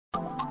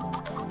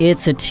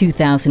It's a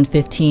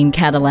 2015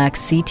 Cadillac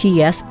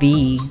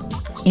CTS-V.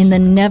 In the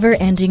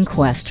never-ending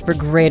quest for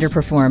greater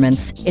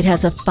performance, it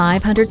has a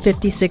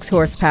 556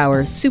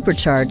 horsepower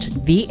supercharged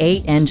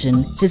V8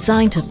 engine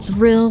designed to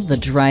thrill the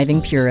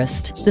driving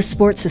purist. The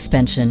sport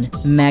suspension,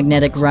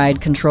 magnetic ride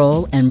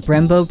control, and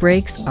Brembo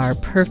brakes are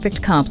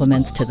perfect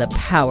complements to the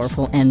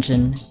powerful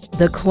engine.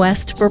 The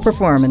quest for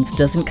performance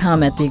doesn't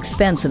come at the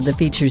expense of the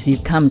features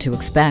you've come to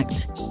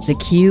expect. The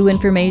Q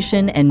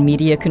information and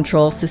media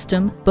control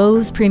system,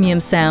 Bose premium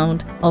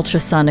sound,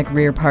 ultrasonic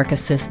rear park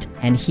assist,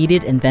 and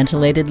heated and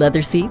ventilated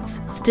leather seats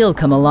still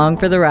come along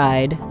for the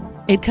ride.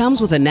 It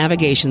comes with a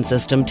navigation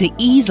system to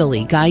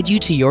easily guide you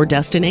to your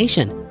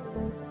destination.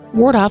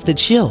 Ward off the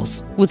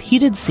chills with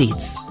heated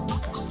seats.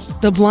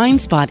 The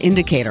blind spot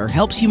indicator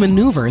helps you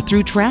maneuver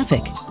through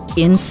traffic.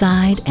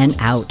 Inside and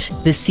out,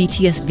 the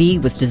CTS-V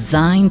was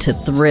designed to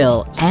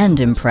thrill and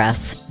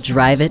impress.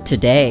 Drive it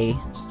today.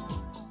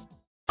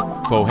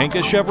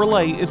 Pohanka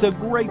Chevrolet is a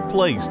great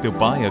place to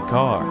buy a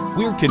car.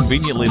 We're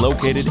conveniently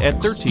located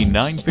at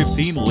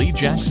 13915 Lee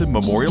Jackson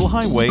Memorial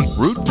Highway,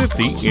 Route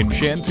 50 in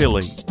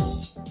Chantilly.